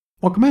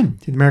Welcome in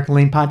to the American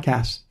Lean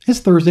Podcast. It's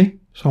Thursday,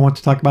 so I want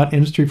to talk about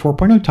Industry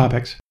 4.0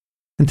 topics.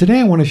 And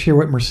today I want to share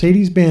what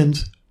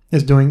Mercedes-Benz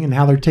is doing and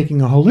how they're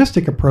taking a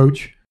holistic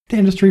approach to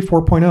Industry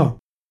 4.0.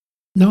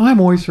 Now,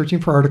 I'm always searching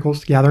for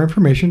articles to gather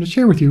information to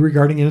share with you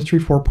regarding Industry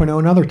 4.0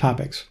 and other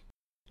topics.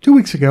 2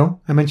 weeks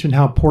ago, I mentioned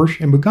how Porsche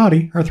and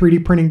Bugatti are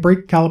 3D printing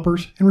brake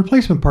calipers and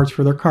replacement parts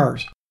for their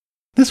cars.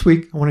 This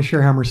week, I want to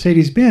share how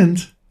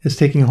Mercedes-Benz is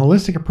taking a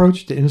holistic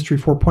approach to Industry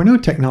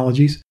 4.0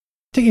 technologies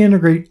to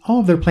integrate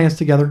all of their plans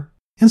together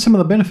and some of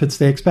the benefits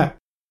they expect.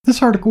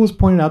 This article was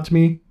pointed out to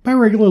me by a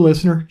regular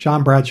listener,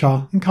 John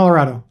Bradshaw, in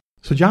Colorado.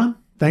 So John,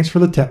 thanks for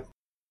the tip.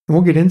 And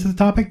we'll get into the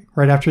topic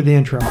right after the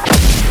intro.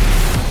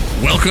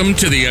 Welcome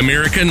to the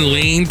American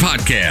Lean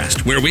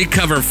Podcast, where we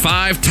cover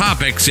 5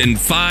 topics in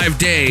 5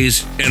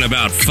 days in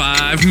about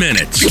 5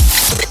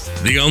 minutes.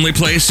 The only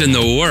place in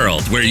the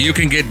world where you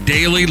can get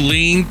daily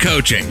lean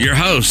coaching. Your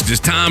host is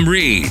Tom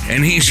Reed,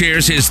 and he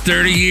shares his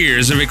 30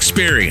 years of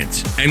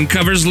experience and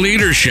covers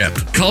leadership,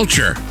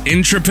 culture,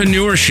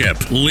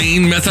 entrepreneurship,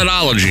 lean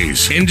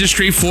methodologies,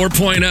 Industry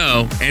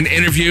 4.0, and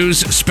interviews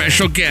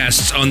special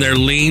guests on their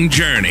lean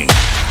journey.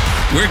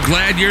 We're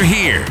glad you're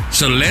here,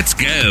 so let's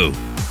go.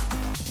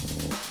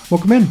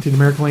 Welcome in to the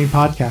American Lean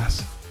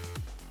Podcast.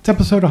 It's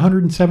episode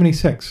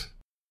 176.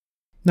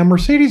 Now,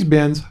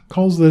 Mercedes-Benz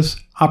calls this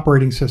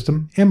operating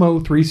system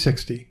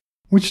MO360,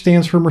 which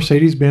stands for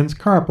Mercedes-Benz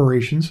Car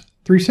Operations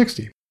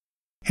 360.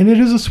 And it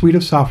is a suite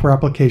of software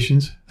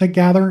applications that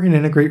gather and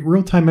integrate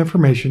real-time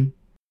information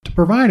to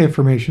provide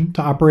information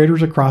to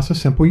operators across a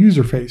simple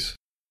user face.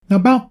 Now,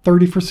 about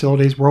 30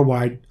 facilities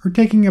worldwide are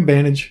taking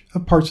advantage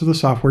of parts of the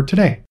software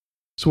today.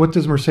 So what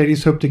does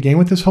Mercedes hope to gain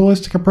with this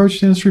holistic approach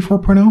to Industry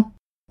 4.0?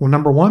 Well,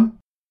 number one,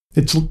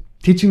 it's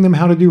teaching them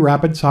how to do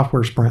rapid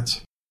software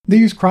sprints. They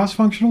use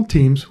cross-functional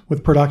teams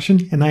with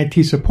production and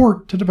IT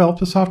support to develop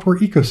the software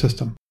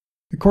ecosystem.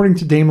 According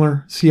to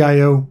Daimler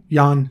CIO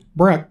Jan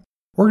Brecht,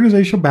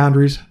 organizational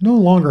boundaries no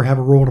longer have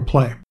a role to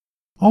play.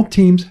 All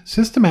teams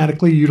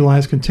systematically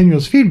utilize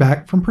continuous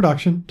feedback from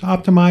production to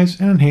optimize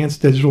and enhance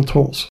digital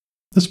tools.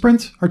 The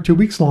sprints are 2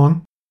 weeks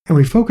long, and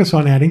we focus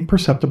on adding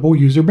perceptible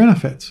user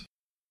benefits.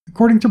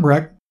 According to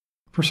Brecht,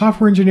 for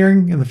software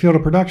engineering in the field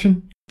of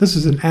production, this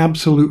is an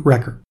absolute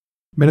record.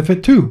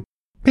 Benefit 2,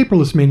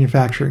 paperless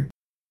manufacturing.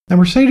 Now,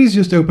 Mercedes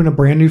just opened a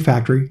brand new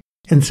factory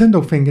in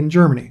Sindelfingen,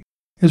 Germany.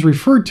 It is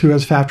referred to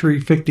as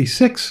Factory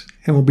 56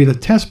 and will be the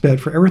test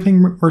bed for everything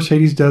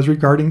Mercedes does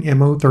regarding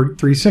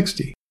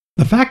MO360.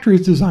 The factory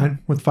is designed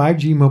with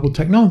 5G mobile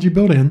technology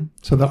built in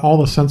so that all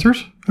the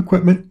sensors,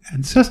 equipment,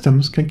 and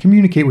systems can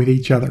communicate with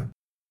each other.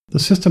 The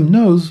system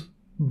knows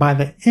by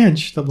the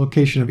inch the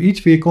location of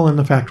each vehicle in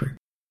the factory.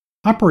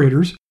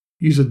 Operators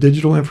use a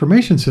digital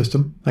information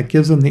system that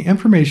gives them the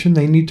information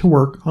they need to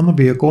work on the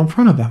vehicle in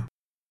front of them.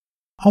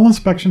 All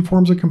inspection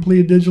forms are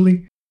completed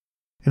digitally,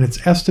 and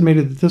it's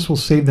estimated that this will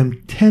save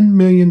them 10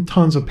 million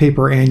tons of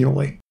paper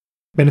annually.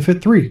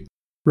 Benefit 3,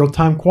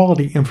 real-time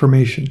quality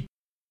information.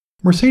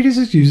 Mercedes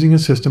is using a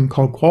system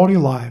called Quality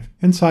Live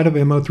inside of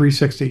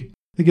MO360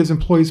 that gives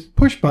employees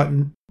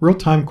push-button,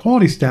 real-time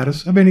quality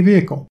status of any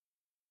vehicle.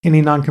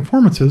 Any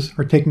non-conformances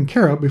are taken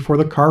care of before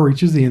the car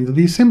reaches the end of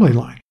the assembly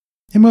line.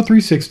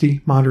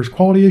 MO360 monitors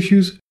quality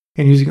issues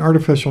and, using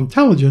artificial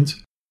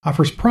intelligence,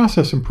 offers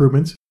process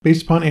improvements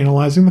based upon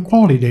analyzing the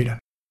quality data.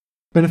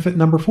 Benefit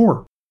number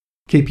 4,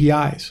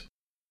 KPIs.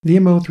 The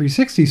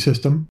MO360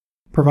 system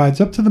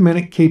provides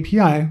up-to-the-minute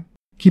KPI,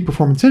 key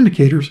performance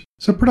indicators,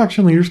 so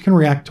production leaders can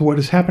react to what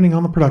is happening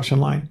on the production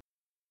line.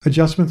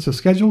 Adjustments to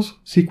schedules,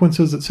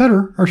 sequences,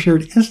 etc. are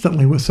shared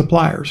instantly with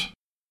suppliers.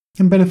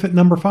 And benefit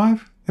number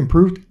 5,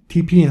 improved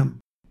TPM,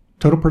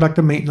 total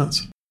productive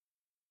maintenance.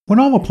 When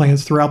all the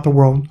plants throughout the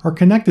world are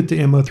connected to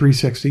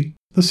MO360,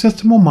 the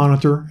system will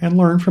monitor and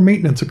learn from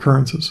maintenance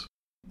occurrences.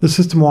 The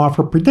system will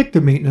offer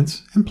predictive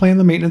maintenance and plan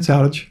the maintenance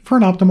outage for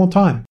an optimal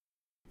time.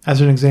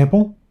 As an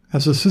example,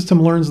 as the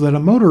system learns that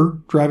a motor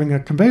driving a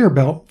conveyor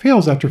belt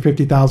fails after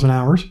 50,000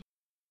 hours,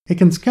 it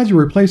can schedule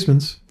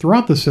replacements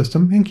throughout the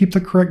system and keep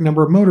the correct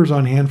number of motors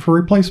on hand for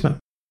replacement.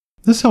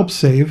 This helps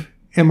save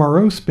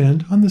MRO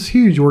spend on this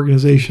huge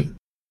organization.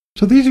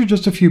 So these are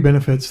just a few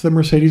benefits that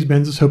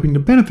Mercedes-Benz is hoping to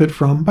benefit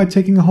from by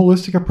taking a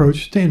holistic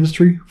approach to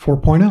Industry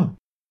 4.0.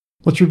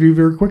 Let's review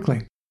very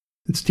quickly.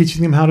 It's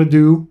teaching them how to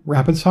do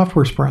rapid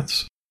software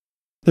sprints.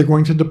 They're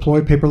going to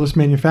deploy paperless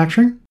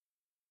manufacturing.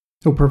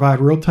 They'll provide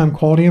real-time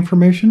quality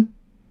information.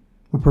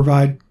 Will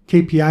provide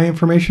KPI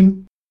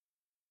information.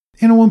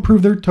 And it will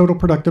improve their total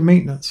productive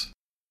maintenance.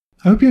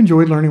 I hope you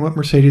enjoyed learning what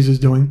Mercedes is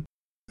doing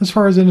as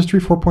far as Industry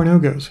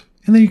 4.0 goes,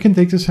 and that you can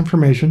take this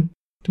information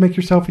to make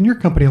yourself and your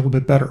company a little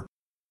bit better.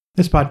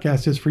 This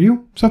podcast is for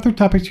you, so if there are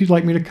topics you'd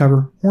like me to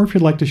cover, or if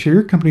you'd like to share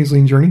your company's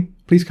lean journey,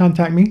 please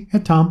contact me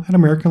at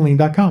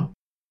tom@americanlean.com.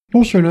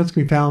 Full show notes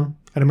can be found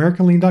at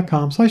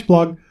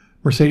americanlean.com/blog.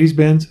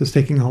 Mercedes-Benz is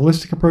taking a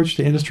holistic approach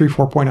to Industry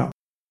 4.0.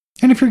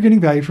 And if you're getting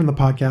value from the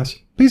podcast,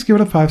 please give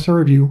it a 5-star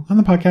review on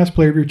the podcast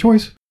player of your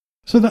choice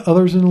so that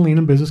others in the lean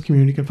and business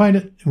community can find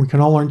it and we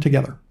can all learn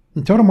together.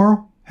 Until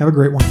tomorrow, have a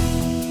great one.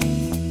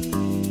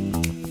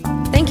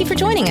 Thank you for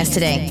joining us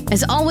today.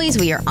 As always,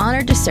 we are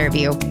honored to serve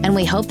you, and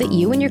we hope that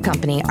you and your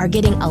company are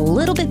getting a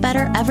little bit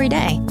better every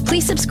day.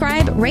 Please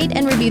subscribe, rate,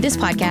 and review this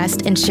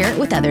podcast and share it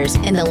with others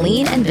in the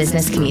lean and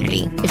business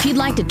community. If you'd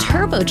like to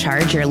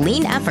turbocharge your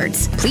lean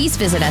efforts, please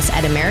visit us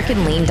at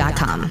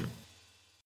AmericanLean.com.